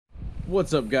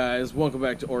What's up, guys? Welcome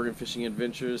back to Oregon Fishing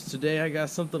Adventures. Today I got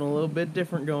something a little bit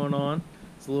different going on.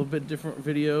 It's a little bit different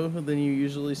video than you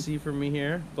usually see from me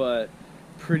here, but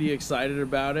pretty excited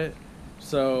about it.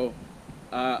 So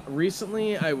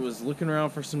recently I was looking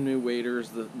around for some new waders.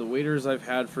 The waders I've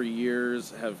had for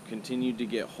years have continued to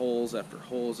get holes after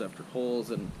holes after holes,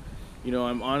 and you know,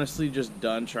 I'm honestly just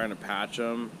done trying to patch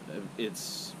them.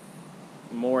 It's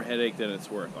more headache than it's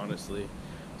worth, honestly.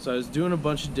 So I was doing a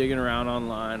bunch of digging around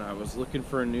online. I was looking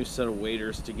for a new set of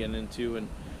waders to get into,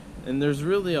 and there's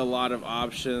really a lot of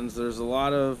options. There's a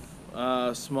lot of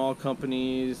small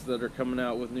companies that are coming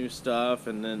out with new stuff,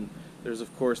 and then there's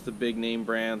of course the big name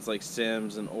brands like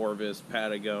Simms and Orvis,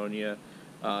 Patagonia,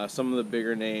 some of the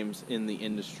bigger names in the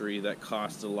industry that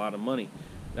cost a lot of money.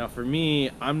 Now for me,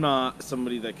 I'm not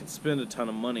somebody that can spend a ton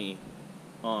of money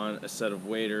on a set of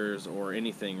waders or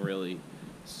anything really.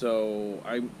 So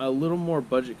I'm a little more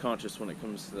budget conscious when it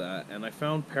comes to that, and I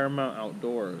found Paramount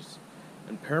Outdoors,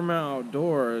 and Paramount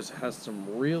Outdoors has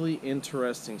some really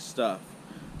interesting stuff.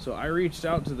 So I reached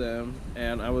out to them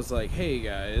and I was like, hey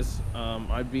guys,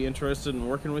 I'd be interested in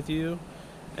working with you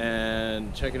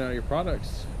and checking out your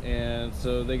products. And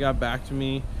so they got back to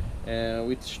me and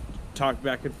we talked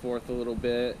back and forth a little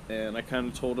bit, and I kind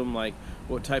of told them like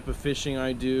what type of fishing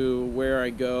I do, where I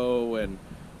go, and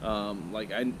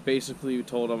like I basically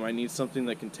told them I need something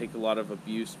that can take a lot of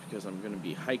abuse because I'm going to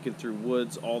be hiking through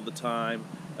woods all the time.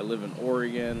 I live in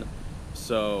Oregon.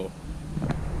 So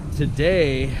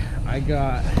today I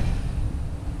got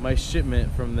my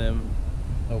shipment from them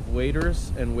of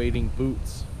waders and wading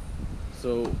boots.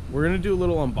 So we're going to do a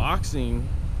little unboxing,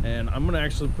 and I'm going to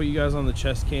actually put you guys on the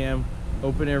chest cam,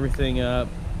 open everything up.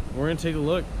 We're going to take a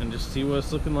look and just see what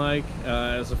it's looking like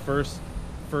as a first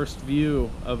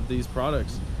view of these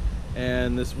products.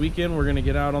 And this weekend we're going to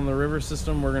get out on the river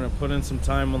system. We're going to put in some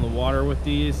time on the water with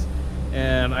these,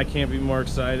 and I can't be more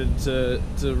excited to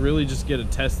really just get to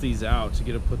test these out, to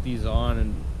get to put these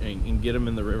on and get them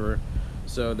in the river.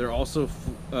 So they're also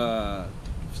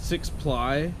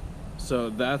 6-ply, so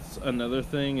that's another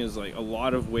thing, is like a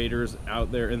lot of waders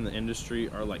out there in the industry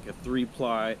are like a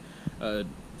 3-ply,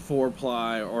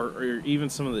 4-ply, or even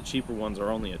some of the cheaper ones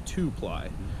are only a 2-ply.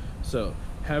 So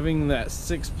having that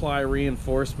 6-ply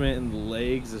reinforcement in the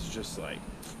legs is just like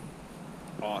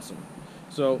awesome.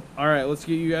 So all right, let's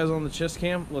get you guys on the chest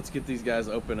cam. Let's get these guys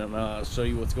open and show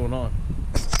you what's going on.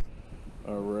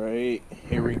 All right,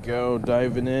 here we go,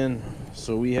 diving in.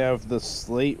 So we have the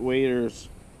Slate waders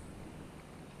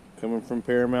coming from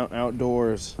Paramount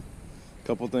Outdoors. A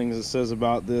couple things it says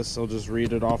about this, I'll just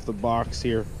read it off the box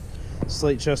here.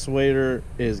 Slate chest wader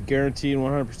is guaranteed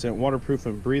 100% waterproof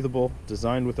and breathable,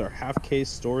 designed with our half-case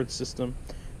storage system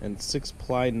and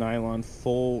 6-ply nylon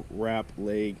full wrap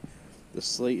leg. The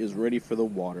Slate is ready for the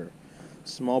water.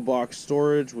 Small box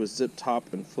storage with zip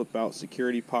top and flip out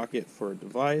security pocket for a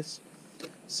device.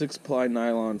 6-ply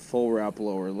nylon full wrap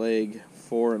lower leg,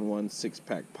 4-in-1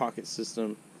 6-pack pocket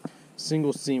system.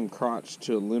 Single seam crotch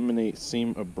to eliminate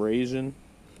seam abrasion.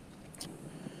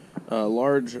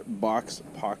 Large box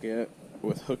pocket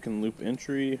with hook and loop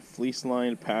entry, fleece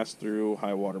lined pass-through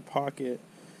high water pocket,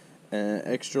 and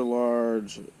extra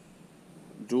large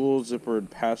dual zippered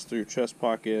pass-through chest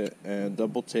pocket, and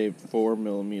double taped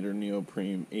 4mm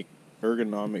neoprene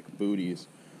ergonomic booties.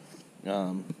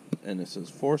 And it says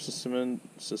 4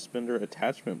 suspender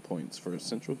attachment points for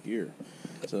essential gear.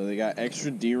 So they got extra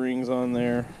D-rings on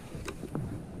there.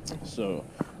 So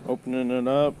opening it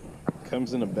up,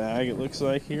 comes in a bag, it looks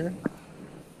like here.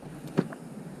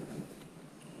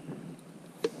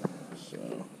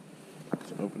 So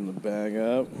let's open the bag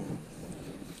up.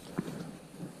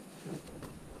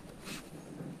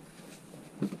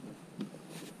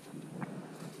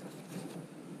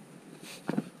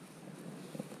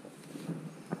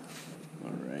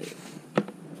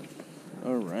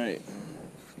 All right.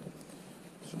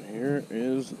 So here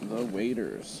is the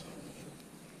waders.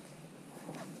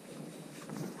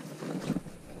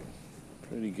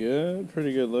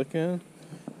 Pretty good looking.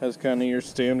 Has kind of your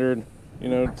standard, you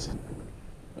know,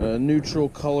 neutral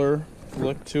color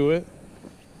look to it.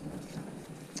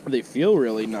 They feel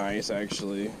really nice,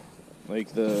 actually.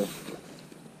 Like they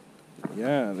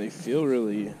feel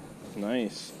really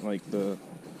nice. Like the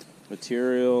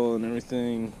material and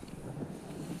everything.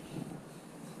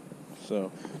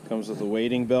 So comes with a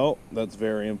wading belt. That's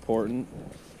very important.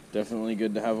 Definitely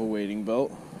good to have a wading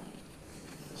belt.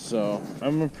 So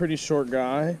I'm a pretty short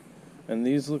guy, and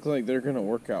these look like they're gonna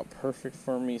work out perfect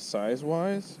for me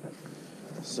size-wise.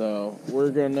 So we're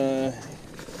gonna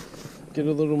get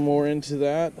a little more into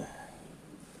that,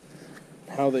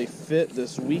 how they fit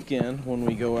this weekend when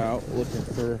we go out looking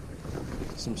for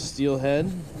some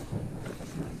steelhead.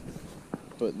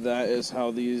 But that is how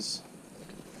these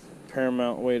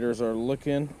Paramount waders are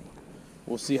looking.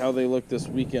 We'll see how they look this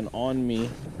weekend on me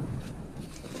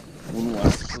when we'll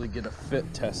actually get a fit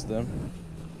test them.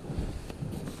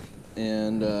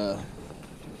 And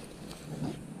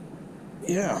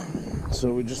yeah,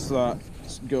 so we just thought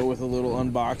let's go with a little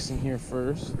unboxing here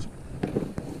first.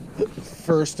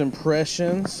 First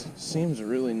impressions, seems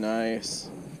really nice.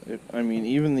 I mean,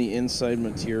 even the inside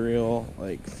material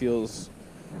like feels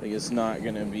like it's not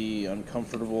gonna be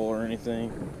uncomfortable or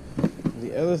anything.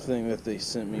 The other thing that they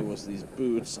sent me was these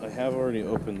boots. I have already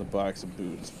opened the box of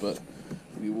boots, but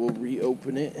we will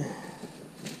reopen it.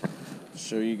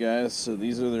 Show you guys. So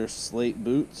these are their Slate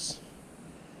boots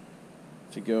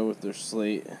to go with their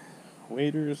Slate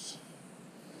waders,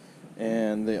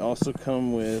 and they also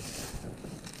come with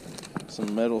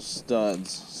some metal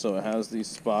studs. So it has these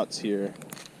spots here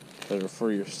that are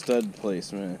for your stud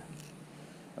placement.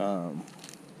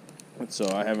 And so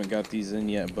I haven't got these in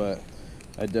yet, but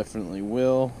I definitely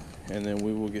will, and then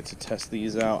we will get to test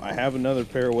these out. I have another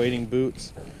pair of wading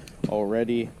boots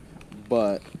already,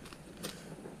 but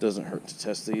doesn't hurt to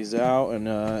test these out. And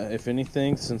if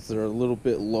anything, since they're a little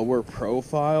bit lower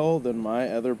profile than my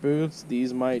other boots,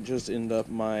 these might just end up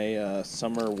my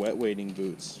summer wet wading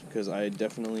boots, because I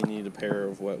definitely need a pair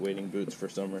of wet wading boots for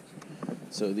summer.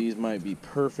 So these might be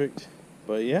perfect.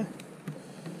 But yeah,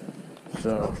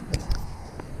 so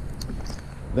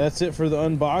that's it for the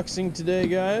unboxing today,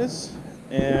 guys,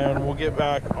 and we'll get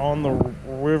back on the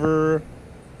river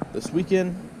this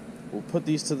weekend. We'll put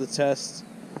these to the test,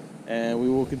 and we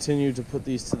will continue to put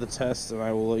these to the test, and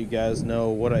I will let you guys know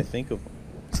what I think of them.